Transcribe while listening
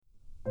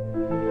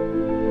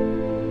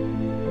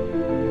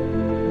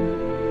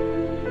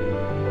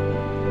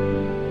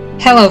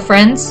Hello,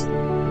 friends.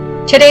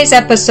 Today's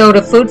episode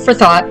of Food for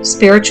Thought,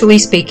 Spiritually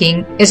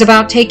Speaking, is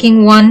about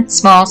taking one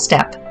small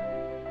step.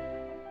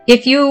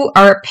 If you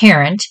are a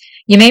parent,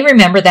 you may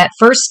remember that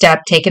first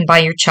step taken by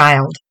your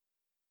child.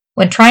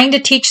 When trying to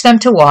teach them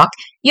to walk,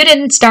 you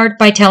didn't start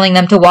by telling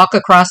them to walk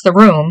across the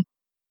room.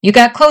 You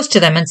got close to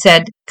them and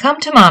said,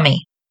 "Come to Mommy."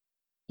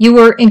 You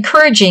were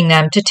encouraging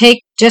them to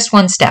take just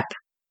one step.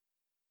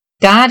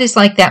 God is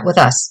like that with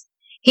us.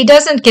 He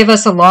doesn't give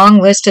us a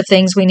long list of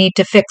things we need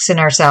to fix in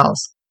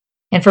ourselves.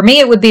 And for me,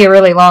 it would be a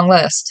really long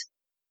list.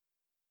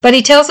 But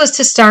He tells us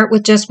to start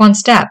with just one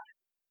step.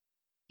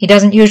 He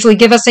doesn't usually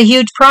give us a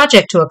huge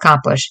project to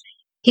accomplish.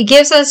 He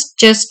gives us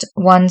just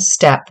one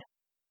step.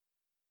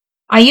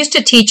 I used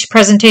to teach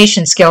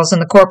presentation skills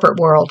in the corporate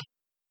world.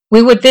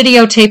 We would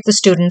videotape the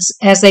students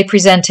as they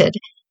presented,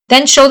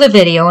 then show the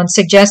video and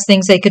suggest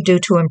things they could do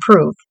to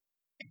improve.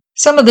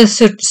 Some of the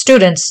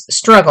students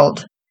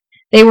struggled.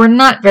 They were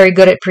not very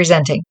good at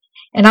presenting,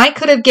 and I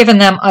could have given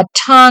them a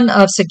ton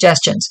of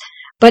suggestions.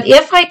 But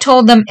if I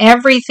told them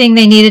everything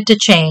they needed to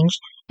change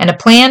and a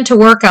plan to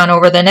work on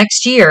over the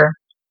next year,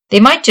 they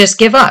might just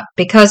give up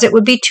because it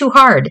would be too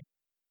hard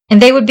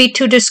and they would be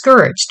too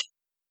discouraged.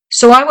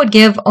 So I would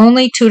give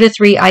only 2 to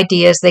 3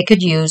 ideas they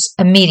could use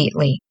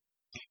immediately.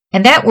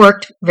 And that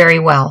worked very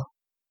well.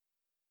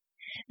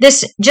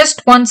 This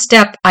just one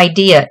step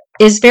idea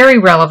is very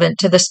relevant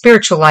to the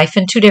spiritual life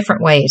in 2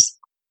 different ways.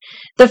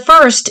 The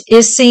first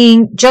is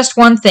seeing just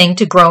one thing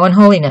to grow in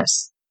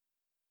holiness.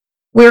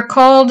 We're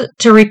called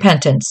to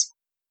repentance,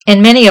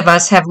 and many of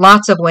us have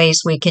lots of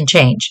ways we can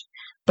change.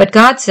 But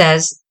God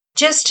says,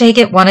 just take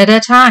it one at a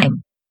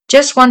time,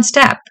 just one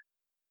step.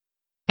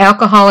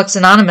 Alcoholics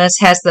Anonymous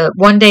has the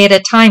 1 day at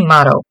a time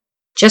motto.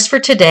 Just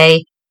for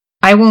today,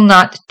 I will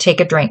not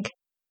take a drink.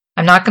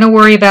 I'm not going to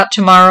worry about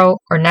tomorrow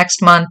or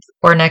next month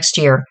or next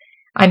year.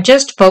 I'm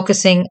just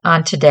focusing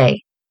on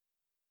today.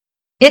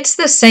 It's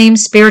the same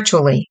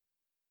spiritually.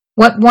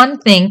 What one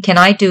thing can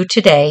I do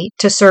today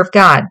to serve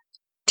God,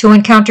 to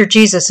encounter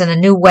Jesus in a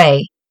new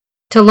way,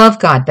 to love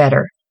God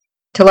better,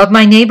 to love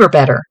my neighbor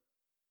better?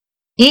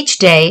 Each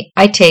day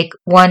I take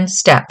one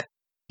step.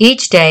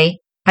 Each day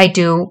I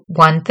do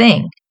one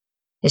thing.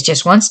 It's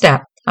just one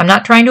step. I'm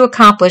not trying to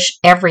accomplish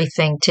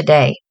everything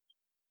today.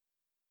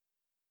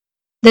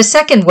 The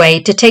second way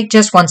to take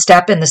just one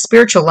step in the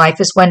spiritual life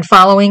is when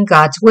following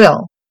God's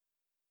will.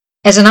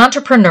 As an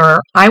entrepreneur,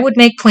 I would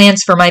make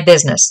plans for my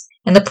business,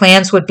 and the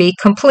plans would be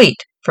complete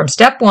from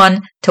step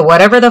 1 to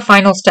whatever the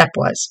final step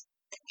was.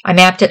 I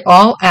mapped it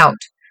all out,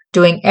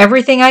 doing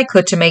everything I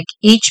could to make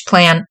each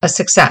plan a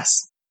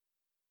success.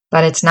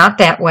 But it's not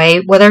that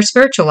way with our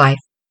spiritual life.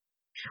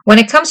 When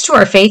it comes to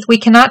our faith, we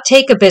cannot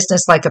take a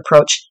business-like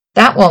approach.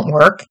 That won't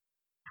work.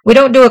 We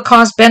don't do a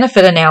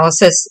cost-benefit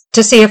analysis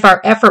to see if our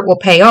effort will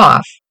pay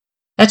off.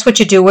 That's what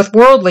you do with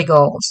worldly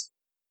goals.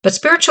 But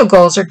spiritual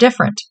goals are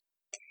different.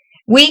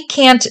 We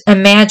can't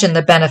imagine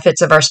the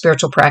benefits of our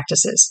spiritual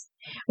practices.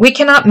 We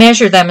cannot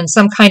measure them in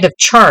some kind of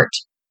chart.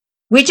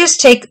 We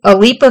just take a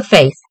leap of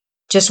faith,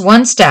 just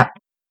one step,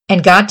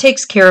 and God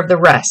takes care of the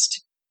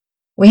rest.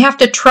 We have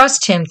to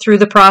trust Him through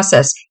the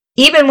process,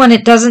 even when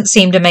it doesn't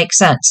seem to make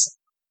sense.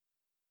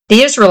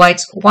 The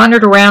Israelites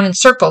wandered around in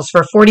circles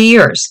for 40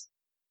 years.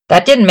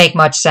 That didn't make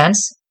much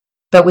sense,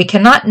 but we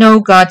cannot know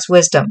God's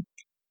wisdom.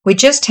 We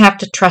just have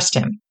to trust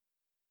Him.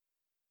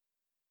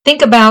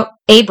 Think about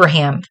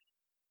Abraham.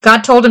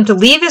 God told him to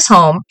leave his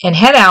home and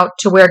head out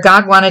to where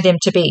God wanted him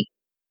to be.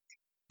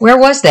 Where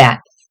was that?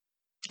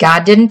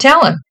 God didn't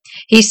tell him.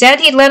 He said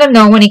He'd let him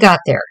know when he got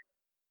there.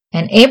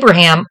 And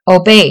Abraham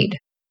obeyed.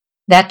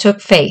 That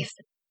took faith.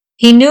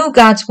 He knew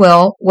God's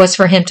will was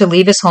for him to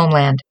leave his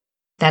homeland.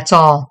 That's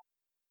all.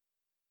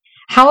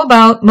 How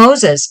about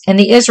Moses and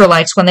the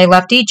Israelites when they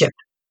left Egypt?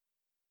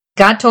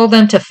 God told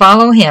them to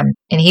follow Him,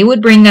 and He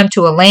would bring them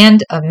to a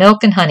land of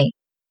milk and honey.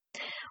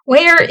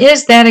 Where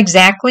is that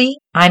exactly?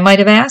 I might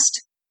have asked.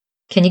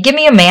 Can you give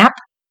me a map?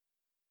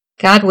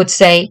 God would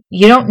say,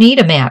 you don't need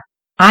a map.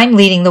 I'm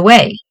leading the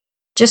way.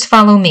 Just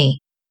follow me.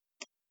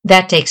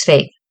 That takes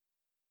faith.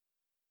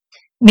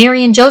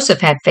 Mary and Joseph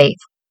had faith.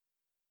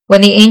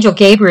 When the angel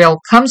Gabriel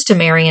comes to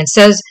Mary and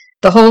says,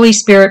 the Holy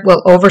Spirit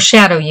will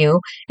overshadow you,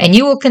 and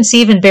you will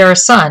conceive and bear a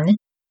son,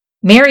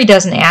 Mary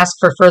doesn't ask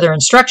for further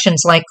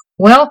instructions like,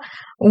 well,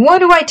 what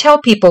do I tell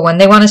people when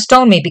they want to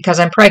stone me because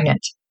I'm pregnant?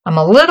 I'm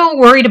a little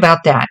worried about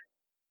that.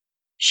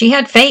 She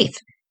had faith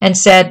and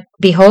said,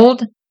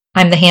 behold,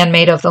 I'm the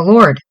handmaid of the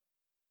Lord.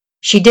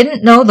 She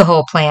didn't know the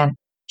whole plan.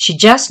 She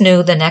just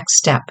knew the next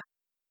step.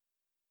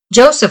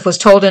 Joseph was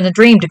told in a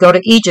dream to go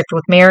to Egypt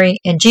with Mary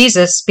and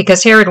Jesus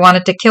because Herod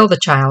wanted to kill the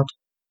child.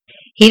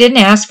 He didn't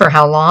ask for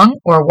how long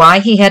or why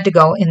he had to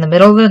go in the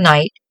middle of the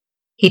night.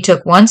 He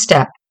took one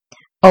step,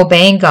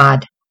 obeying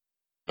God.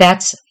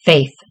 That's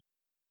faith.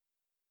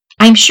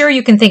 I'm sure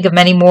you can think of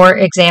many more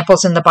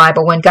examples in the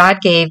Bible when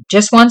God gave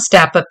just one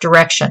step of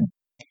direction.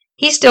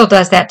 He still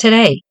does that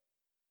today.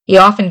 He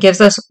often gives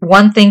us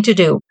one thing to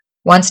do,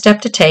 one step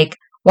to take,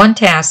 one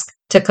task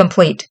to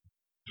complete.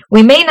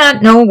 We may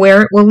not know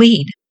where it will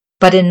lead,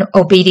 but in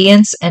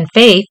obedience and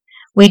faith,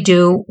 we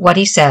do what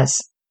He says.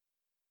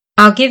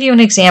 I'll give you an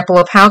example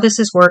of how this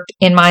has worked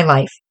in my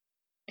life.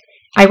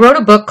 I wrote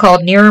a book called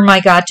Nearer My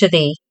God to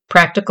Thee,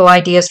 Practical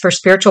Ideas for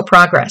Spiritual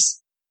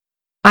Progress.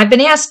 I've been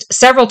asked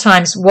several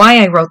times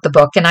why I wrote the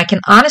book, and I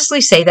can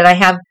honestly say that I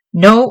have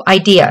no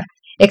idea,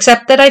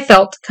 except that I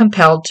felt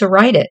compelled to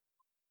write it.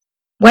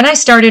 When I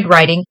started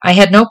writing, I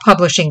had no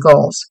publishing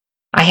goals.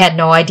 I had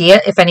no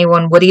idea if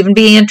anyone would even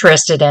be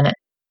interested in it.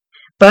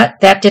 But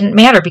that didn't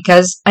matter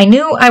because I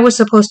knew I was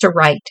supposed to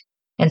write,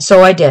 and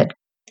so I did.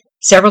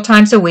 Several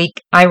times a week,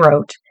 I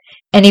wrote,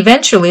 and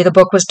eventually the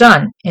book was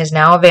done, is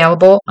now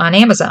available on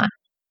Amazon.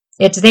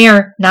 It's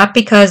there not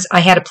because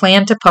I had a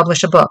plan to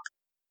publish a book,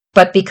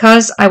 but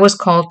because I was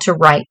called to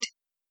write.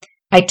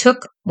 I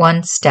took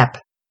one step.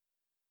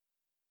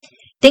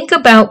 Think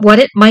about what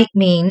it might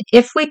mean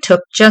if we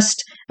took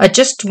just a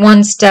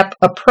one-step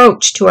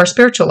approach to our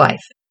spiritual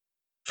life.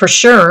 For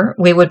sure,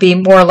 we would be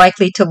more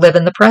likely to live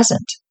in the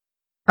present.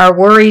 Our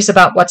worries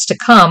about what's to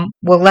come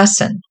will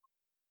lessen.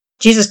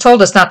 Jesus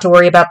told us not to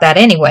worry about that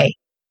anyway,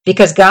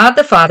 because God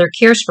the Father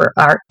cares for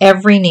our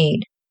every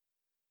need.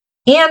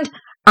 And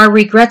our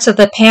regrets of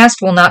the past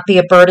will not be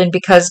a burden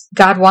because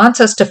God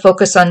wants us to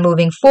focus on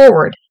moving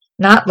forward,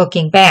 not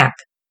looking back.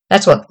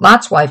 That's what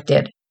Lot's wife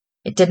did.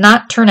 It did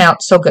not turn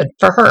out so good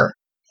for her.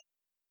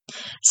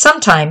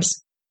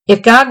 Sometimes,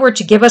 if God were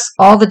to give us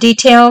all the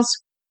details,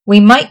 we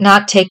might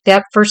not take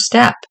that first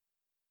step.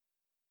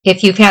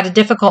 If you've had a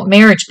difficult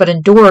marriage but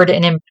endured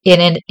and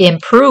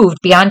improved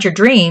beyond your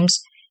dreams,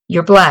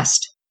 you're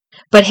blessed.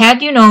 But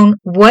had you known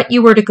what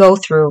you were to go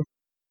through,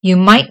 you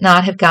might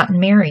not have gotten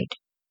married.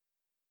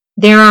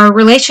 There are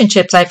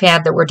relationships I've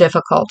had that were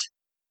difficult,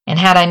 and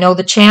had I known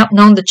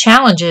the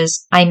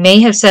challenges, I may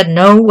have said,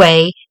 "No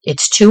way,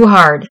 it's too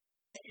hard."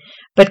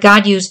 But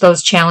God used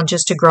those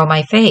challenges to grow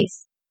my faith.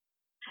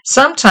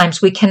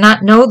 Sometimes we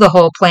cannot know the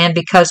whole plan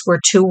because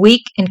we're too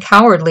weak and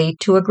cowardly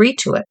to agree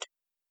to it.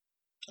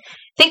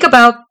 Think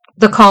about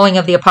the calling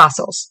of the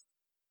apostles.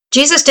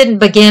 Jesus didn't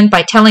begin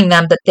by telling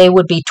them that they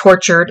would be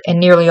tortured and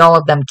nearly all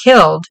of them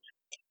killed.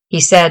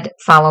 He said,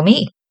 "Follow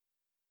me."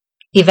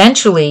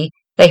 Eventually,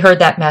 they heard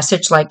that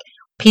message like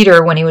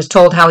Peter when he was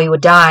told how he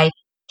would die.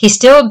 He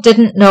still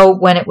didn't know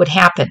when it would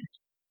happen,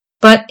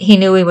 but he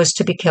knew he was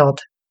to be killed.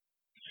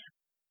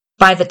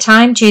 By the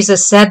time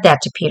Jesus said that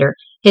to Peter,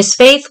 his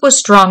faith was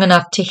strong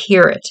enough to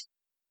hear it.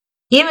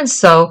 Even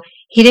so,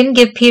 he didn't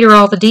give Peter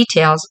all the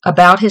details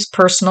about his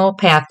personal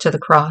path to the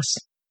cross.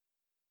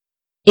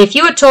 If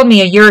you had told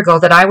me a year ago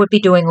that I would be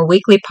doing a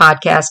weekly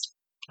podcast,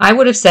 I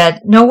would have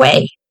said, "No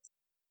way."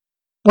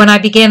 When I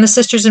began the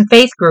Sisters in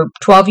Faith group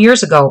 12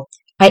 years ago,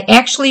 I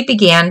actually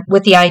began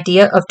with the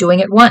idea of doing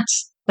it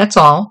once. That's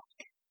all.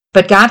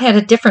 But God had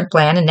a different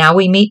plan, and now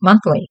we meet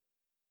monthly.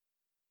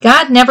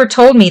 God never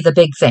told me the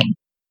big thing.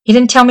 He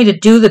didn't tell me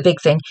to do the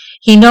big thing.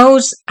 He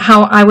knows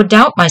how I would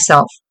doubt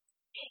myself.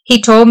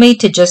 He told me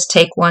to just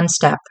take one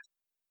step.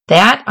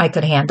 That I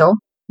could handle.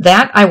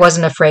 That I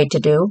wasn't afraid to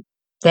do.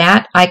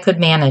 That I could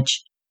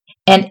manage.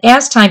 And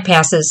as time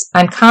passes,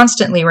 I'm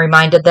constantly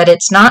reminded that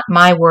it's not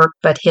my work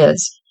but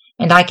His,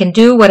 and I can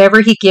do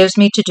whatever He gives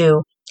me to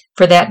do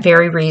for that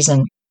very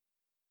reason.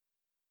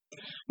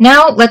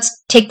 Now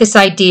let's take this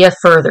idea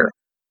further.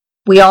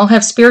 We all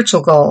have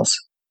spiritual goals.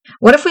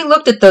 What if we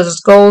looked at those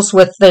goals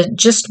with the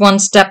just one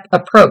step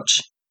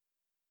approach?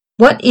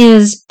 What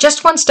is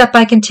just one step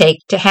I can take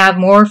to have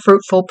more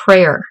fruitful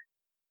prayer?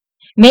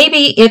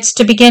 Maybe it's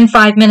to begin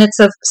 5 minutes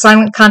of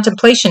silent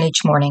contemplation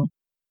each morning.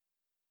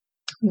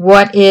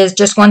 What is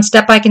just one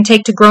step I can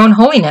take to grow in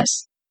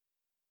holiness?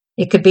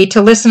 It could be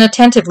to listen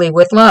attentively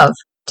with love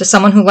to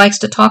someone who likes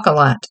to talk a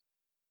lot.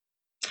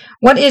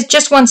 What is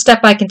just one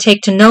step I can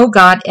take to know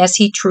God as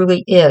He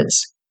truly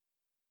is?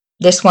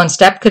 This one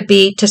step could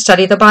be to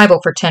study the Bible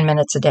for 10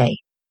 minutes a day.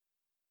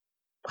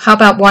 How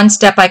about one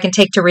step I can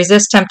take to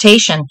resist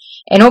temptation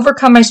and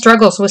overcome my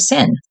struggles with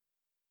sin?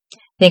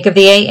 Think of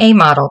the AA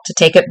model, to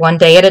take it one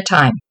day at a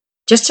time.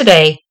 Just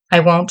today, I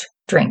won't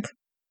drink.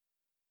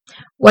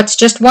 What's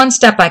just one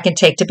step I can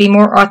take to be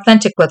more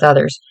authentic with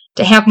others,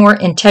 to have more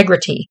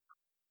integrity?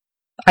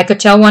 I could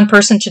tell one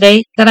person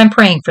today that I'm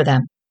praying for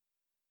them.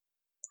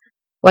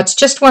 What's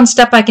just one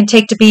step I can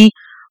take to be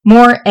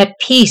more at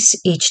peace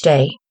each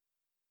day?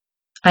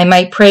 I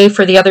might pray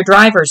for the other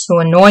drivers who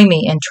annoy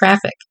me in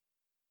traffic.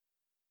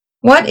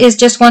 What is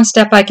just one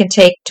step I can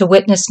take to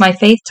witness my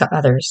faith to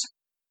others?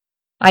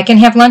 I can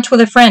have lunch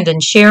with a friend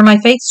and share my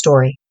faith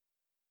story.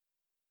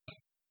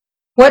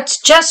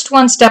 What's just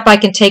one step I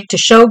can take to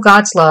show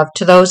God's love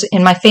to those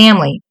in my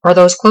family or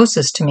those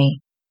closest to me?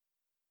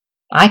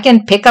 I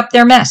can pick up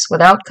their mess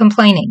without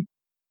complaining.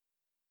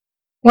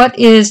 What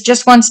is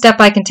just one step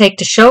I can take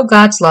to show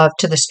God's love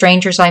to the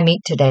strangers I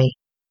meet today?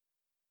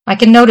 I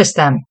can notice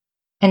them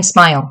and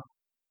smile.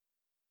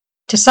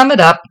 To sum it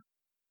up,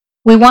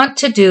 we want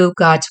to do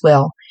God's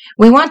will.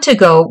 We want to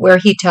go where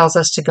He tells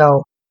us to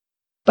go.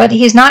 But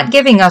He's not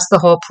giving us the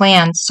whole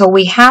plan, so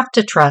we have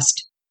to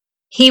trust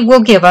He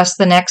will give us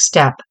the next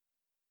step.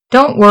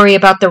 Don't worry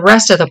about the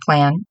rest of the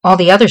plan, all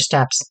the other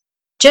steps.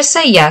 Just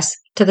say yes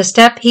to the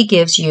step He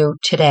gives you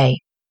today.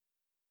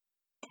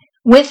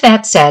 With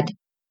that said,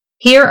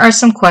 Here are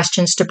some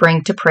questions to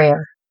bring to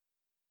prayer.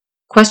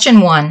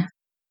 Question 1.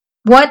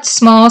 What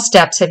small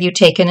steps have you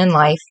taken in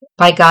life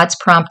by God's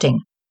prompting?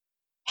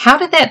 How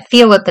did that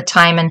feel at the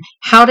time, and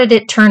how did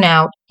it turn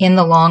out in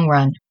the long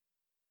run?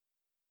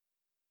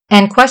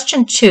 And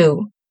question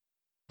 2.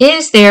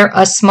 Is there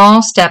a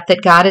small step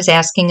that God is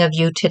asking of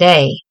you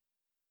today?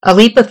 A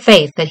leap of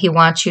faith that He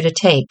wants you to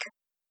take?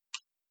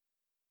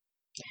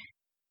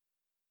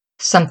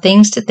 Some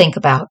things to think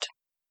about.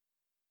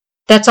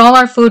 That's all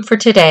our food for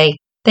today.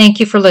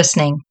 Thank you for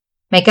listening.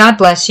 May God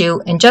bless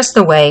you in just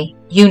the way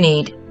you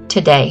need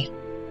today.